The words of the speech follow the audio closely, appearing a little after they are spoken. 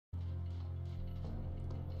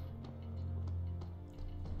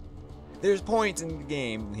there's points in the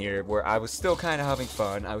game here where I was still kind of having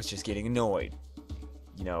fun. I was just getting annoyed.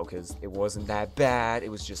 You know, because it wasn't that bad. It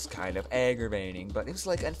was just kind of aggravating. But it was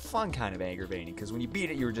like a fun kind of aggravating. Because when you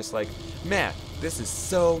beat it, you were just like, man, this is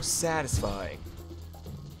so satisfying.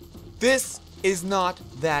 This is not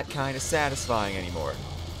that kind of satisfying anymore.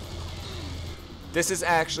 This is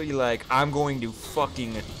actually like, I'm going to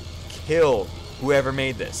fucking kill whoever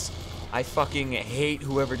made this. I fucking hate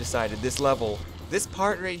whoever decided this level. This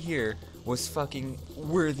part right here was fucking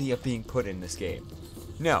worthy of being put in this game.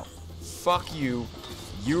 No. Fuck you.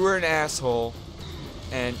 You are an asshole.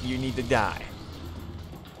 And you need to die.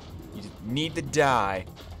 You just need to die.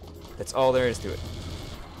 That's all there is to it.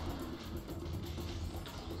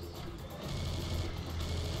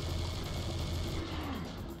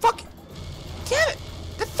 Fuck! Damn it!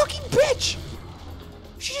 That fucking bitch!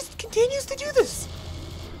 She just continues to do this!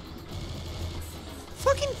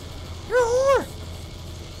 Fucking... You're a whore!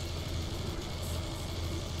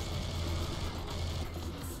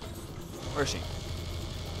 Where is she?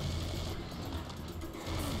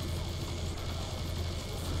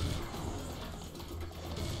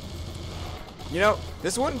 You know,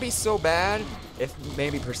 this wouldn't be so bad if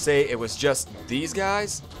maybe per se it was just these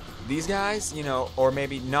guys, you know, or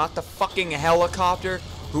maybe not the fucking helicopter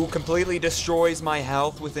who completely destroys my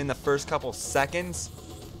health within the first couple seconds.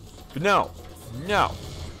 But no, no.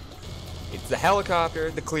 It's the helicopter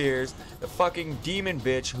that clears, the fucking demon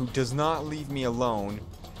bitch who does not leave me alone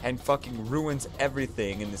and fucking ruins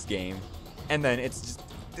everything in this game. And then it's just,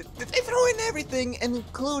 they throw in everything,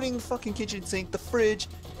 including fucking kitchen sink, the fridge,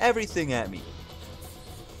 everything at me.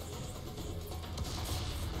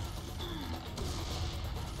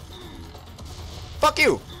 Fuck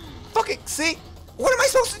you! Fucking, see? What am I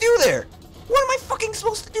supposed to do there? What am I fucking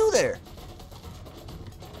supposed to do there?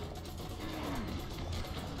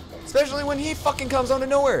 Especially when he fucking comes out of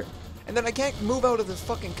nowhere. And then I can't move out of this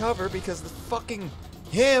fucking cover because the fucking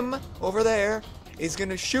him over there is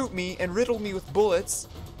gonna shoot me and riddle me with bullets.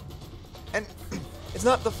 And it's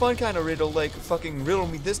not the fun kind of riddle like fucking riddle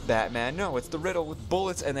me this Batman. No, it's the riddle with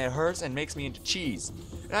bullets and it hurts and makes me into cheese.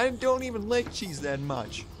 And I don't even like cheese that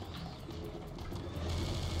much.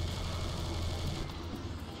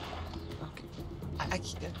 I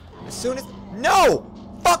can't. As soon as. No!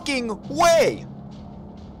 Fucking way!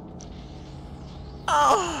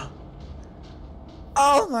 Oh!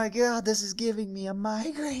 Oh my god, this is giving me a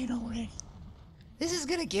migraine already. This is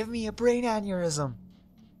gonna give me a brain aneurysm.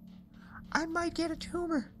 I might get a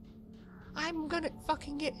tumor. I'm gonna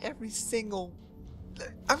fucking get every single.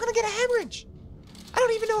 I'm gonna get a hemorrhage. I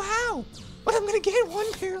don't even know how, but I'm gonna get one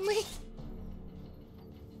apparently.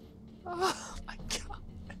 Oh my god.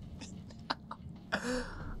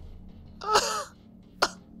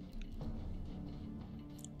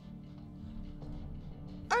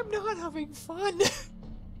 I'm not having fun.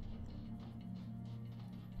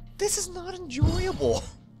 This is not enjoyable.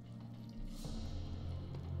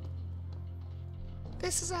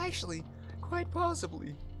 This is actually quite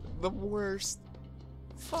possibly the worst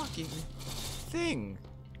fucking thing.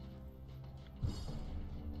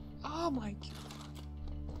 Oh my god.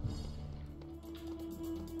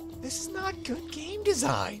 This is not good game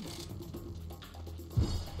design.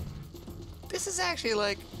 This is actually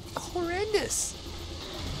like horrendous.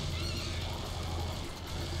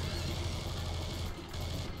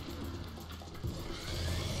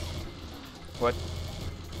 What?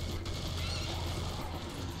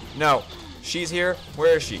 No. She's here.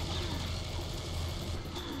 Where is she?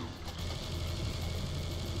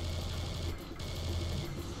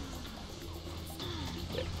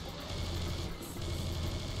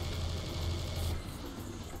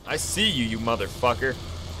 I see you, you motherfucker.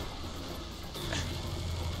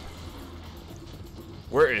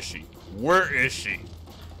 Where is she? Where is she?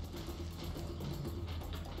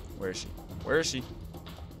 Where is she? Where is she?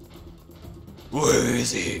 Where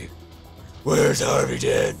is he? Where's Harvey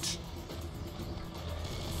Dent?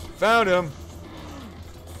 Found him.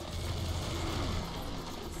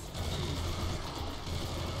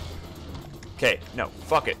 Okay, no,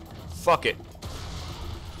 fuck it. Fuck it.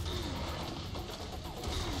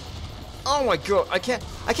 Oh my god, I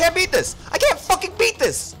can't beat this! I can't fucking beat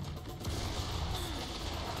this!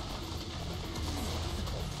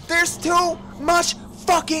 There's too much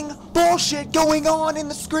fucking bullshit going on in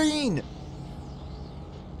the screen!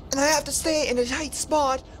 And I have to stay in a tight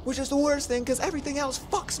spot, which is the worst thing, because everything else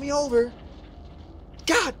fucks me over.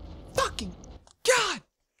 God fucking, god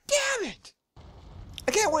damn it!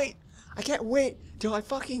 I can't wait. I can't wait till I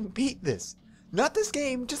fucking beat this. Not this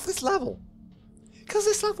game, just this level. Because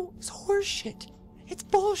this level is horseshit. It's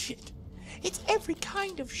bullshit. It's every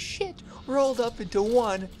kind of shit rolled up into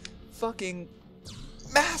one fucking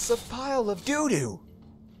massive pile of doo-doo.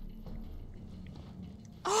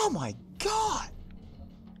 Oh my god.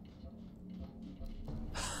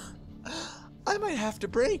 I might have to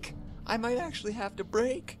break. I might actually have to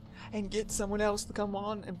break and get someone else to come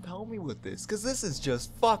on and help me with this, because this is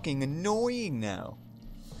just fucking annoying now.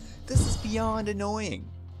 This is beyond annoying.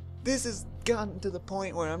 This has gotten to the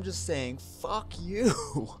point where I'm just saying, fuck you.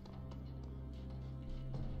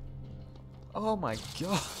 Oh my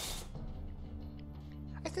god.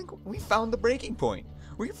 I think we found the breaking point.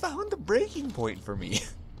 We found the breaking point for me.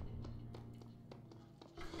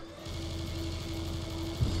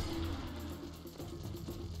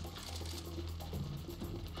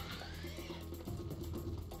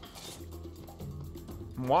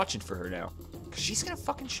 I'm watching for her now. Cause she's gonna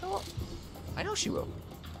fucking show up. I know she will.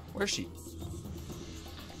 Where's she?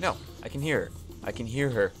 No, I can hear her. I can hear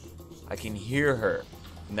her. I can hear her.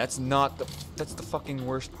 And that's not the... That's the fucking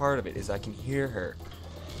worst part of it, is I can hear her.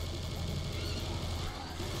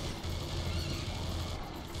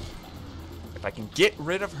 If I can get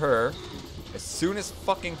rid of her as soon as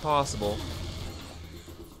fucking possible...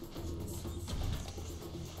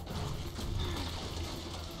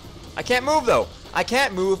 I can't move though! I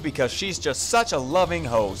can't move because she's just such a loving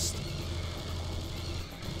host.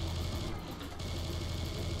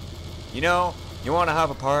 You know, you want to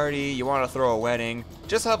have a party, you want to throw a wedding,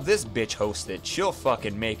 just have this bitch host it. She'll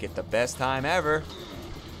fucking make it the best time ever.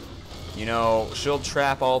 You know, she'll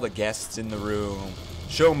trap all the guests in the room.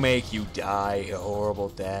 She'll make you die a horrible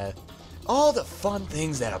death. All the fun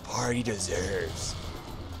things that a party deserves.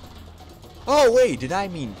 Oh wait, did I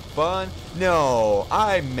mean fun? No,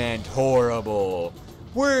 I meant horrible.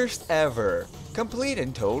 Worst ever. Complete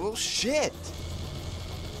and total shit.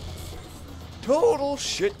 Total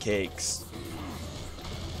shit cakes.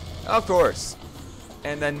 Of course.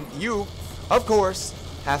 And then you, of course,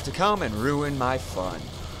 have to come and ruin my fun.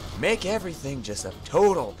 Make everything just a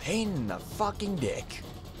total pain in the fucking dick.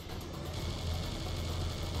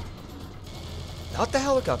 Not the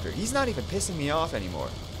helicopter. He's not even pissing me off anymore.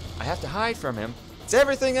 I have to hide from him. It's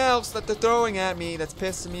everything else that they're throwing at me that's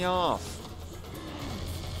pissing me off.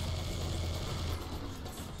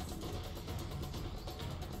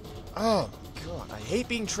 Oh my god, I hate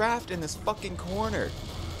being trapped in this fucking corner.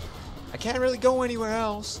 I can't really go anywhere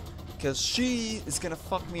else because she is gonna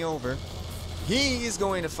fuck me over. He is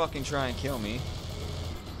going to fucking try and kill me.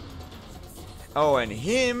 Oh, and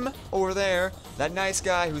him over there, that nice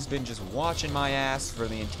guy who's been just watching my ass for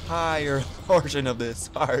the entire portion of this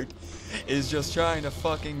part, is just trying to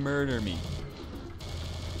fucking murder me.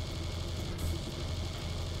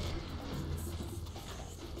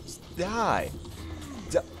 Just die.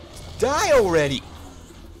 Die already!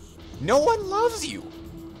 No one loves you!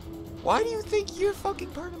 Why do you think you're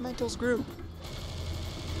fucking part of Mental's group?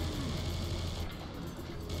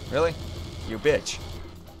 Really? You bitch.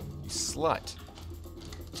 You slut.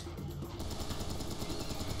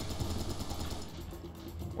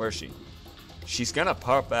 Where's she? She's gonna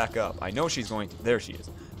pop back up. I know she's going to. There she is.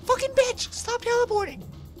 Fucking bitch! Stop teleporting!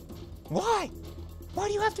 Why? Why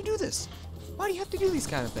do you have to do this? Why do you have to do these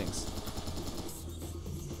kind of things?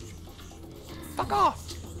 Fuck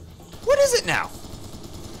off! What is it now?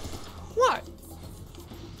 What?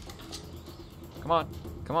 Come on.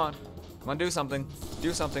 Come on. Come on, do something.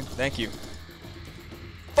 Do something. Thank you.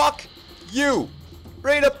 Fuck you!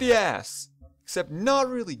 Right up the ass! Except not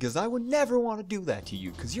really, because I would never want to do that to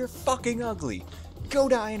you, because you're fucking ugly. Go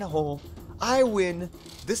die in a hole. I win.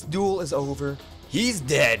 This duel is over. He's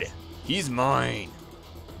dead. He's mine.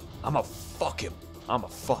 I'ma fuck him. I'ma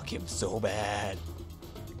fuck him so bad.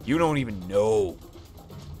 You don't even know.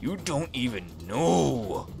 You don't even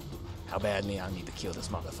know how badly I need to kill this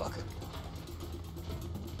motherfucker.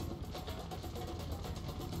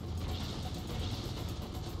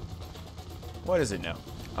 What is it now?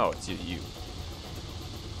 Oh, it's you.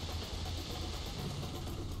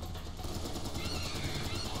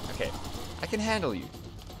 Okay, I can handle you.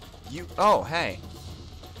 You. Oh, hey.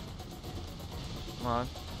 Come on.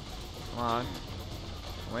 Come on.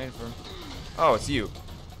 I'm waiting for him. Oh, it's you.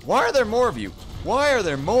 Why are there more of you? Why are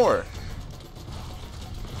there more?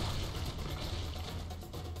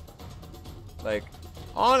 Like,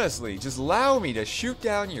 honestly, just allow me to shoot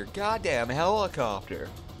down your goddamn helicopter.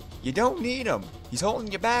 You don't need him. He's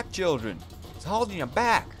holding you back, children. He's holding you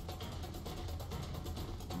back.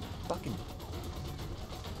 Fucking...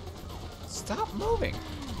 Stop moving.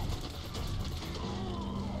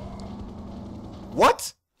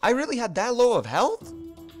 What? I really had that low of health?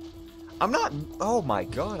 I'm not... Oh my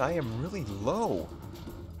god, I am really low.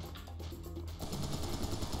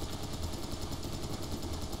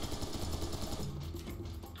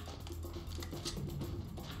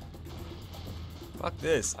 Fuck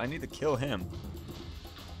this. I need to kill him.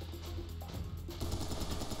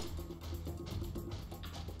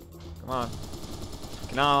 Come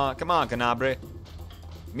on. Come on, Canabre.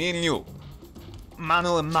 Me and you.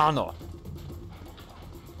 Mano a mano.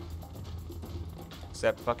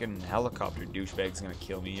 That fucking helicopter douchebag's gonna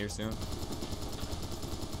kill me here soon.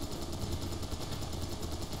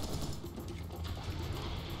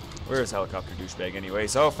 Where's helicopter douchebag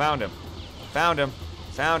anyways? Oh, found him. Found him.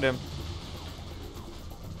 Found him.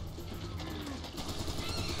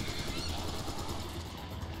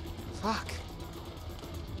 Fuck.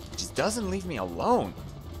 Just doesn't leave me alone.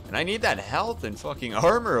 And I need that health and fucking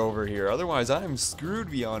armor over here. Otherwise, I'm screwed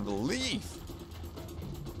beyond belief.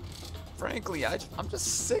 Frankly, I'm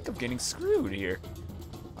just sick of getting screwed here.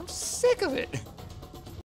 I'm sick of it.